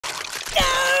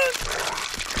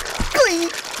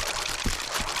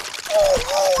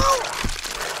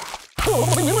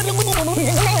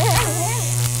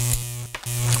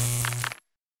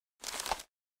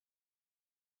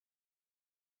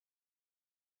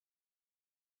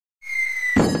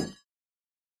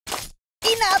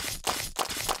up!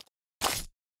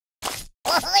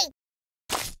 Ahoy!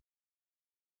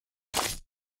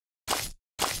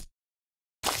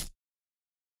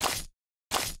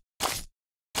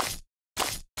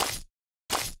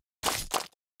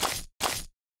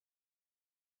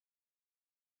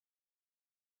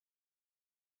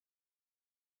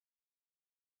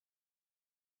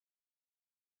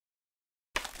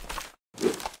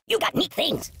 You got neat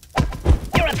things.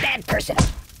 You're a bad person.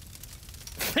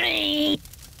 Siri,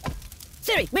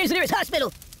 where's the nearest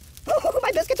hospital? Oh,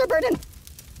 my biscuits are burning.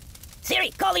 Siri,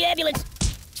 call the ambulance.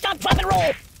 Stop, drop, and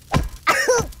roll.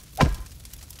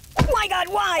 My God,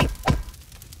 why?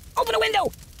 Open a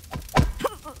window.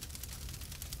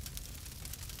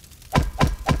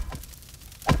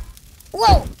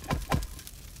 Whoa!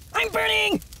 I'm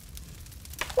burning!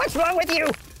 What's wrong with you?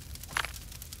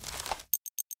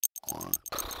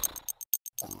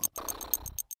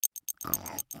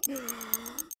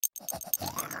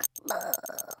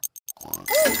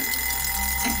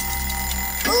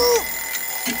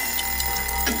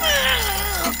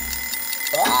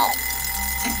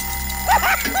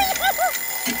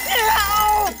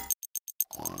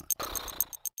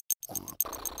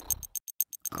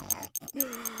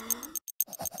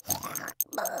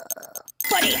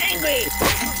 Buddy, angry!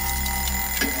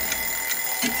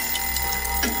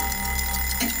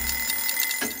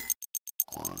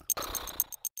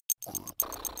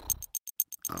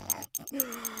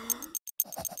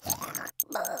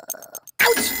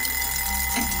 Ouch!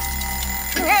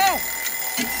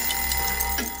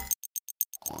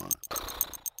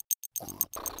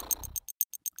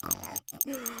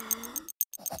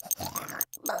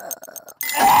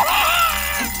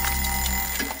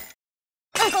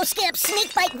 Uncle Skip,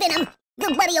 snake bite venom.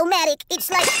 The buddy-o-matic. It's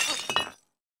like...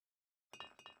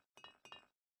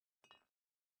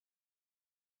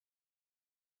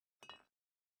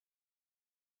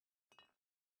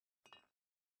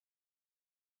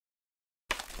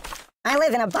 I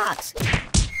live in a box.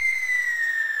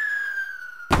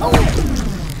 Oh!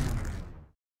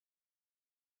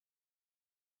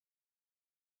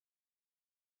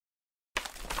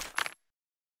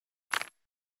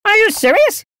 Are you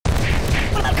serious?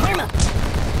 What about karma?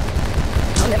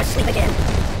 I'll never sleep again.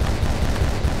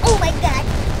 Oh my God!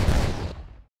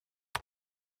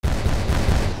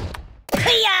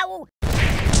 Hey-ow!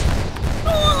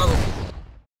 Oh!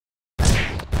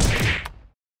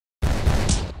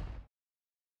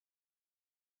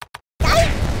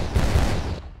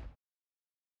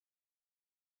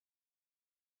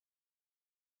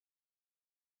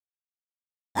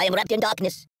 I am wrapped in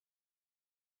darkness.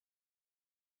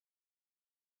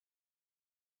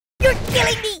 You're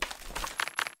killing me!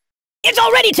 It's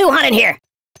already too hot in here!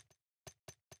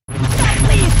 Stop,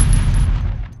 please!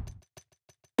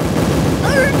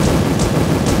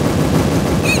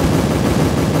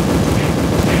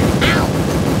 Ow!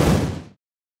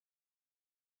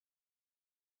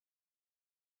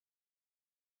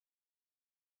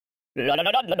 La la la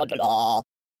la la la la.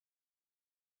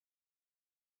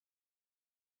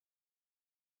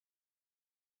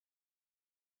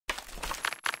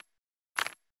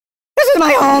 This is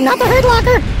my home, not the herd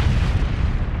locker!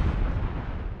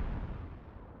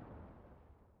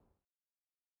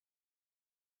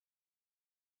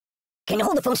 Can you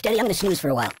hold the phone steady? I'm gonna snooze for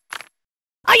a while.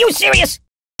 Are you serious?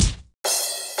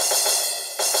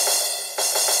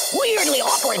 Weirdly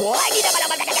awkward.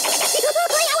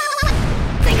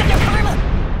 Think of your karma!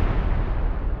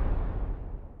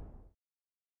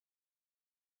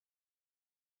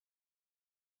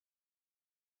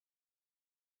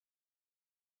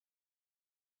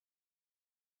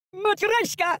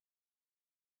 Matryoshka!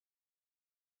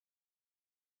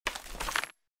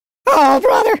 Oh,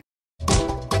 brother!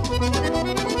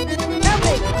 Help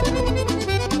me!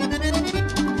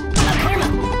 Karma!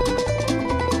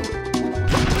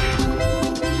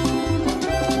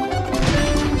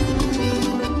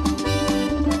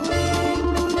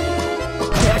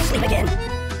 I'll never sleep again.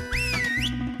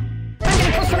 I'm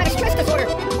getting post-traumatic stress disorder!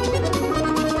 Ow!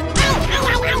 Ow!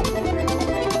 Ow! Ow!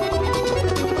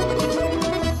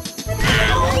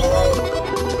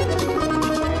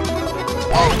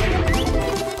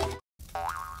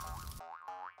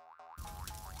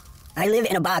 I live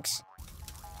in a box.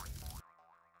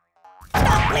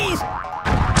 Stop, please!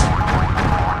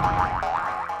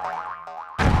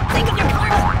 Think of your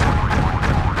karma!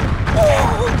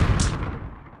 Oh!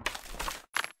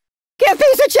 Give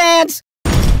peace a chance!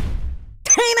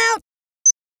 Time out!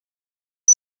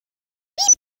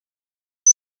 Beep.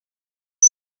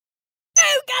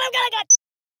 Oh, God, oh, God, oh, God!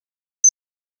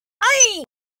 Aye!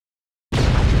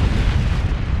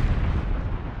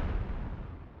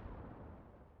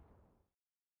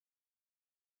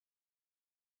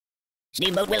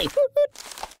 Steamboat Willie.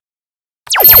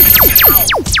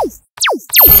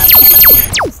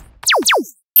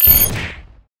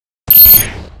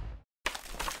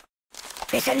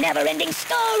 It's a never-ending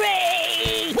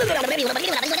story!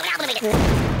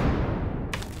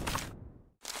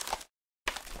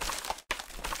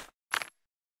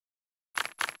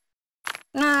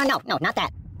 No, not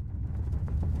that.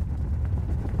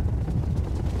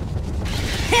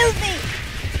 Help me!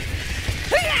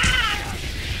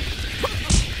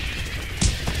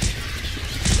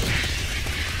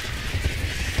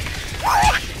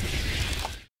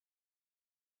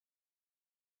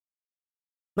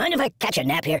 Mind if I catch a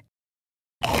nap here?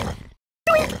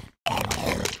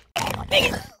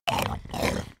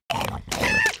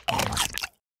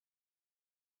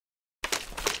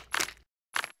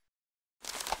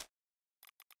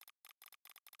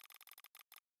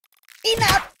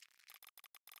 Enough!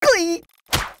 Glee!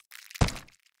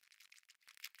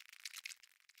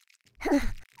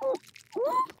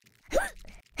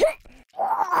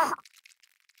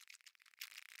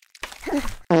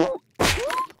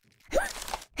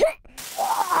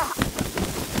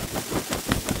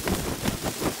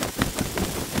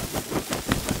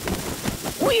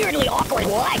 Weirdly awkward.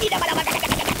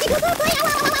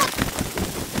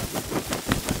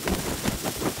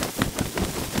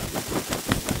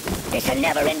 It's a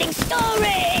never-ending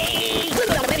story!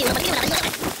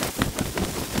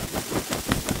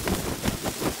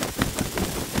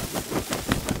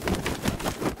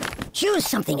 Choose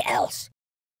something else.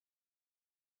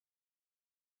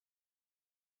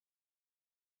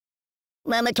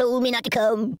 Mama told me not to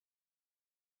come.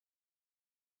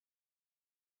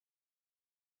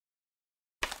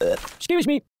 Excuse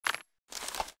me.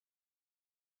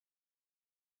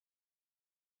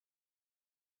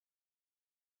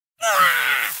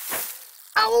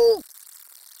 Oh!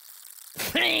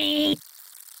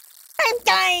 I'm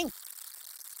dying!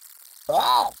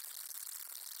 Oh!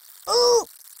 Ooh!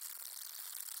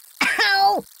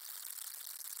 Ow!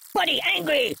 Buddy,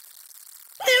 angry!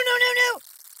 No!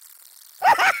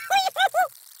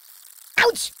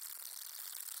 Ouch!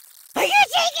 Are you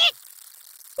taking it?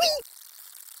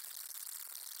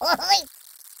 Oi!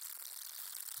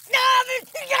 Stop it!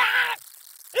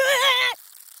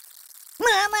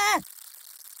 Mama!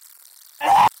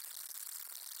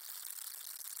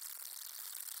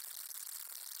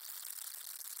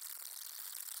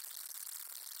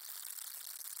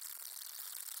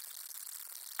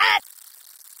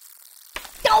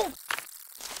 Don't!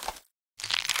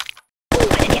 Ooh,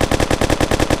 I did it!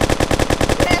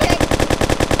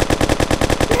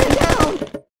 Man down!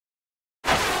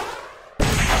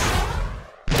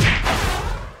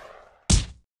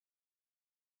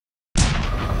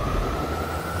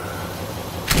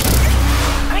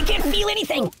 I can't feel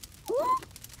anything!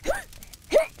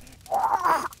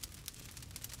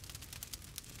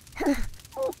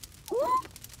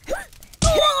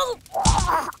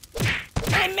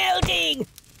 I'm melting!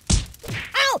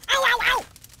 Ow! Stop!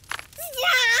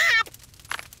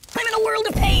 I'm in a world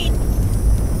of pain!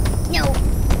 No.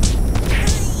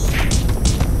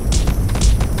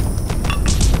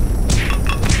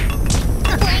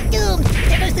 Oh, I'm doomed!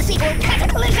 There goes the sequel,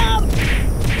 Cataclysm!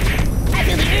 I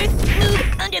feel the earth move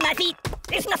under my feet.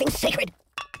 There's nothing sacred.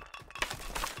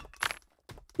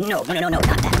 No, not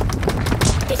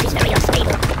that. This is very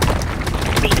unstable.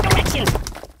 Read the directions.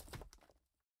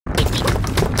 It's deep.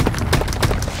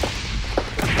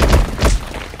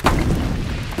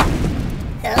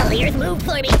 Oh, the earth moved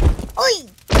for me. Oi!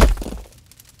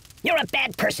 You're a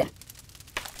bad person.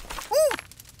 Ooh.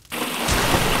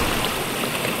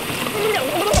 No.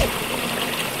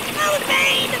 Oh, the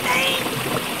pain!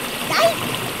 Die!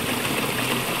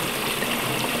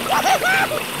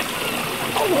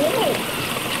 Oh,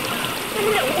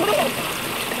 no!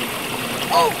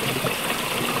 Oh!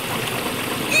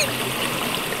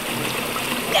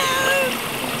 No!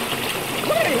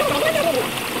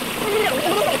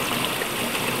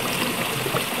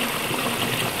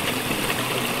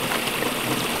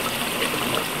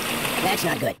 That's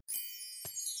not good.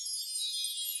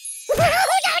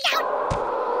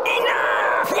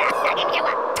 Enough!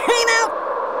 Time out!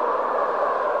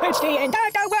 It's the end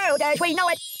of the world as we know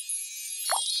it.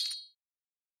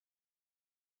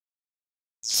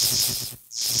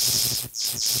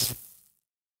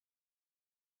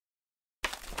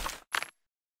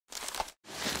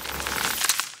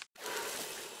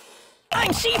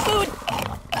 I'm seafood!